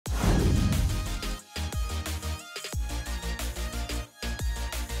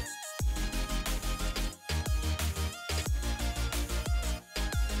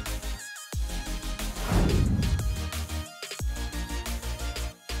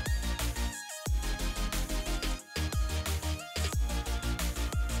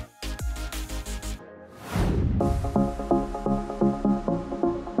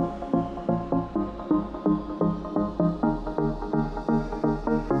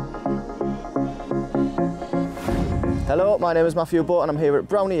Hello, my name is Matthew Butt and I'm here at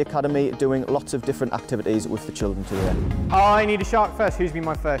Browney Academy doing lots of different activities with the children today. I need a shark first. Who's been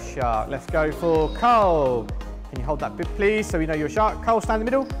my first shark? Let's go for Cole. Can you hold that bit please so we know you're a shark? Cole, stand in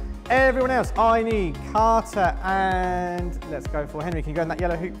the middle. Everyone else, I need Carter and let's go for Henry. Can you go in that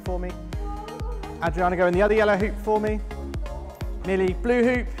yellow hoop for me? Adriana, go in the other yellow hoop for me. Millie, blue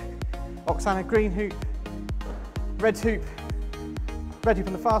hoop. Oksana, green hoop. Red hoop. Red hoop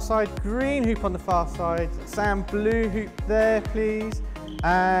on the far side, green hoop on the far side. Sam, blue hoop there, please.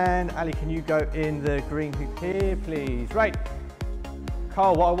 And Ali, can you go in the green hoop here, please? Right.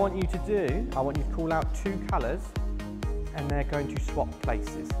 Carl, what I want you to do, I want you to call out two colours and they're going to swap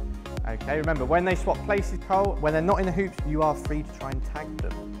places. Okay, remember, when they swap places, Carl, when they're not in the hoops, you are free to try and tag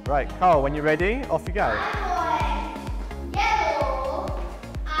them. Right, Carl, when you're ready, off you go.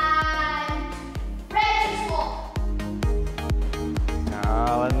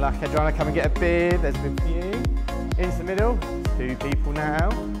 Oh, unlucky. Adriana, come and get a bib. There's a bib for you. Into the middle. Two people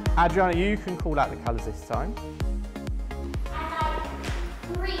now. Adriana, you can call out the colours this time. I like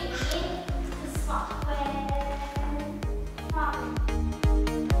green to swap with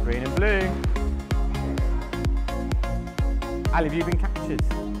Green and blue. Ali, have you been captured?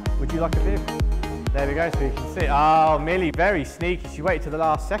 Would you like a bib? There we go, so you can see. Oh, Millie, very sneaky. She waited till the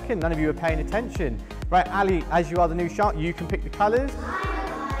last second. None of you were paying attention. Right, Ali, as you are the new shark, you can pick the colours.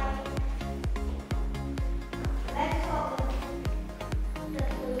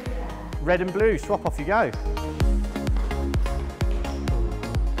 Red and blue, swap, off you go.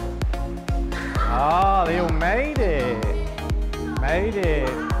 Ah, they all made it. Made it.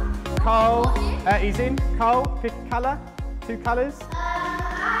 Cole, he's in. Cole, pick a colour. Two colours.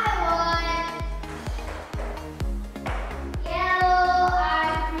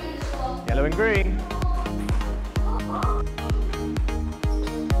 Yellow and green.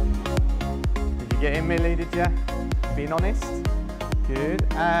 Did you get in, Millie, did you? Being honest? Good.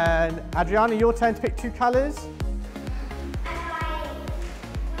 And Adriana, your turn to pick two colours.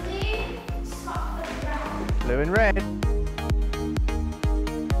 Blue and red.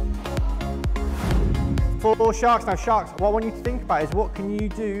 4 sharks. Now, sharks, what I want you to think about is what can you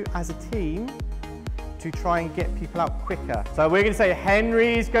do as a team to try and get people out quicker. So we're going to say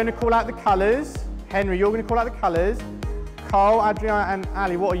Henry's going to call out the colours. Henry, you're going to call out the colours. Cole, Adriana and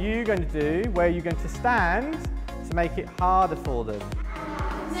Ali, what are you going to do? Where are you going to stand to make it harder for them?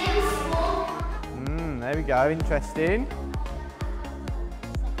 There we go, interesting.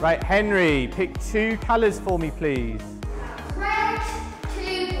 Right, Henry, pick two colours for me, please. red to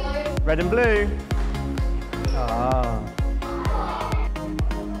blue. Red and blue. Ah.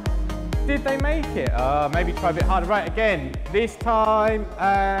 Did they make it? Maybe try a bit harder. Right, again, this time,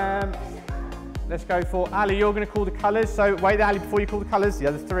 let's go for Ali. You're going to call the colours. So wait there, Ali, before you call the colours, the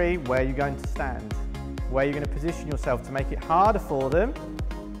other three, where are you going to stand? Where are you going to position yourself to make it harder for them?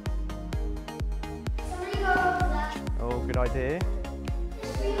 Oh, good idea.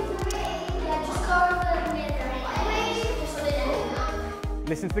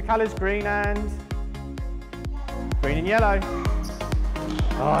 Listen to the colours, green and yellow.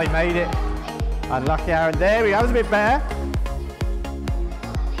 Oh, he made it. Unlucky, Aaron. There we go. That was a bit better.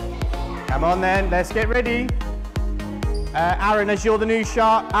 Come on then, let's get ready. Aaron, as you're the new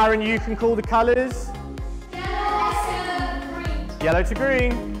shark, Aaron, you can call the colours. Yellow to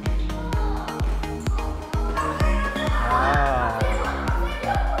green. Ah.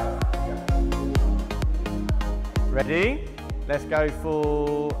 Ready? Let's go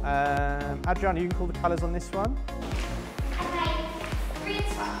for Adriana, you can call the colours on this one.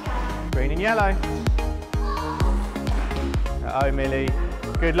 Green and yellow. Uh-oh, Millie.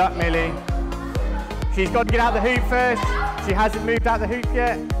 Good luck, Millie. She's got to get out the hoop first. She hasn't moved out the hoop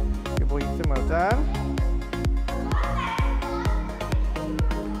yet. Good boy, Ethan, well done.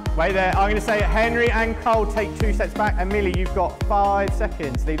 Wait there, I'm going to say Henry and Cole take 2 steps back, and Millie, you've got 5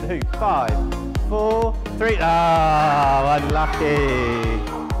 seconds. Leave the hoop. 5, 4, 3. Ah,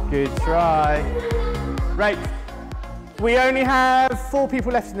 unlucky. Good try. Right. We only have 4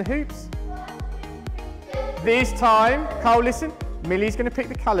 people left in the hoops. This time, Cole, listen. Millie's going to pick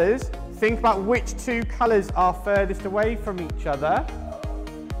the colours. Think about which 2 colours are furthest away from each other.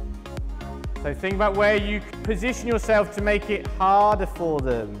 So think about where you position yourself to make it harder for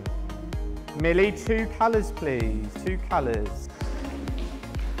them. Millie, 2 colours, please. 2 colours.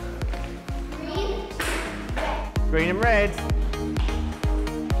 Green and red.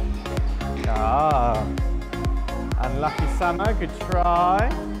 Ah. Unlucky, Summer. Good try.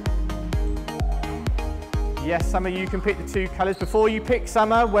 Yes, Summer, you can pick the 2 colours. Before you pick,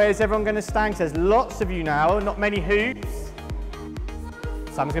 Summer, where's everyone going to stand? There's lots of you now, not many hoops.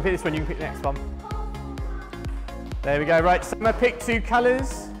 Summer's going to pick this one, you can pick the next one. There we go. Right, Summer, pick 2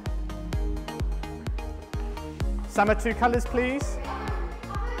 colours. Summer, 2 colours, please.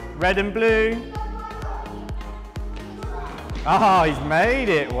 Red and blue. Oh, he's made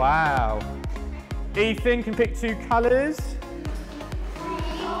it. Wow. Ethan can pick 2 colours.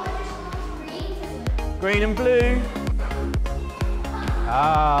 Green and blue.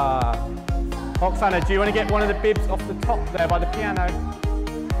 Ah. Oksana, do you want to get one of the bibs off the top there by the piano?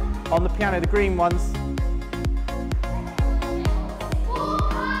 On the piano, the green ones.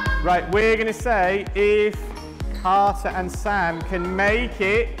 Right, we're going to say if Carter and Sam can make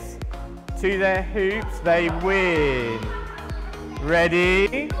it to their hoops, they win.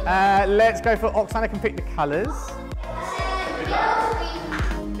 Ready? Let's go for Oksana can pick the colours.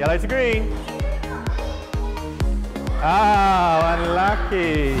 Yellow to green. Oh,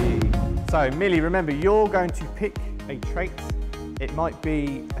 unlucky. So, Millie, remember, you're going to pick a trait. It might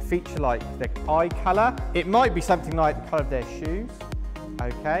be a feature like their eye colour. It might be something like the colour of their shoes.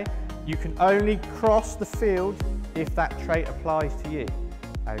 Okay? You can only cross the field if that trait applies to you.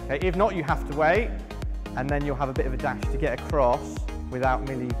 Okay? If not, you have to wait, and then you'll have a bit of a dash to get across without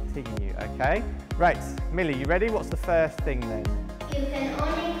Millie teasing you. Okay? Right, Millie, you ready? What's the first thing then? You can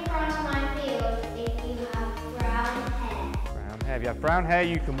only cross my field if you have brown hair. Brown hair. If you have brown hair,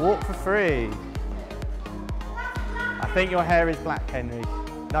 you can walk for free. I think your hair is black, Henry.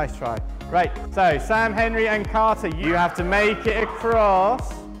 Nice try. Right, so Sam, Henry and Carter, you have to make it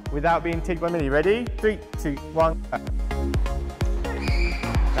across without being tigged by Millie. Ready? 3, 2, 1, go.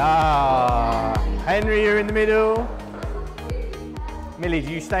 Ah, Henry, you're in the middle. Millie,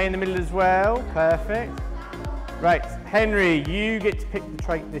 do you stay in the middle as well? Perfect. Right, Henry, you get to pick the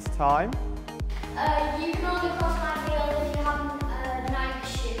trait this time. You can only cross my field if you have Nike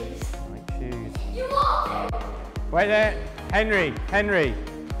shoes. Nike shoes. You walk! Wait there. Henry,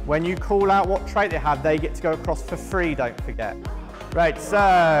 when you call out what trait they have, they get to go across for free, don't forget. Right, so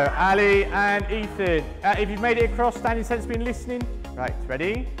Ali and Ethan, if you've made it across, standing sensibly and listening. Right,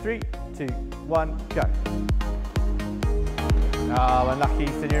 ready? 3, 2, 1, go. Oh, unlucky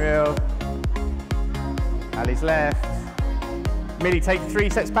Ethan, you're ill. Ali's left. Millie, take 3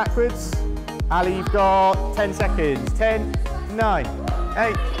 sets backwards. Ali, you've got 10 seconds. 10, 9,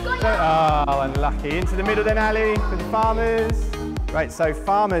 8, 7. Oh, unlucky. Into the middle then, Ali, with the farmers. Right, so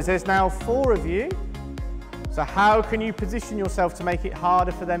farmers, there's now 4 of you. So how can you position yourself to make it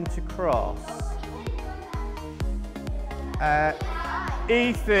harder for them to cross?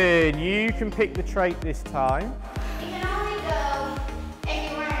 Ethan, you can pick the trait this time. You can only go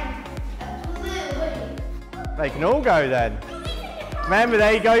if you're wearing a blue hoodie. They can all go then. Remember,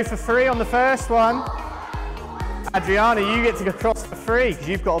 they go for free on the first one. Adriana, you get to go across for free because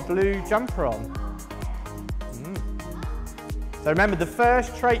you've got a blue jumper on. So remember, the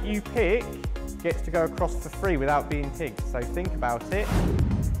first trait you pick gets to go across for free without being tigged. So think about it.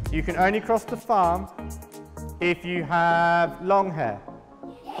 You can only cross the farm if you have long hair.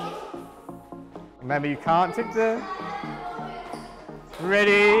 Remember, you can't tick them.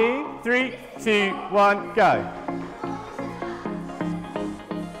 Ready? 3, 2, 1, go.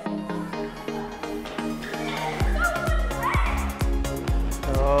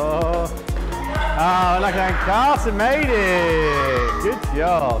 Oh, look at that. Carter made it. Good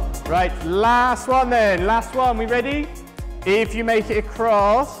job. Right, last one then. Last one. We ready? If you make it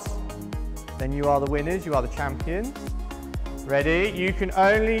across, then you are the winners. You are the champions. Ready? You can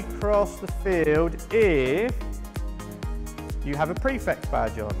only cross the field if you have a prefect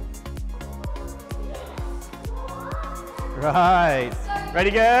badge on. Right. Ready,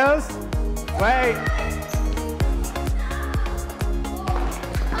 girls? Wait.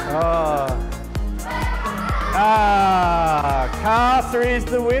 Oh. Carter is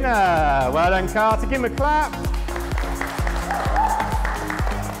the winner. Well done, Carter. Give him a clap.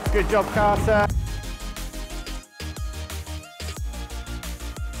 Good job, Carter.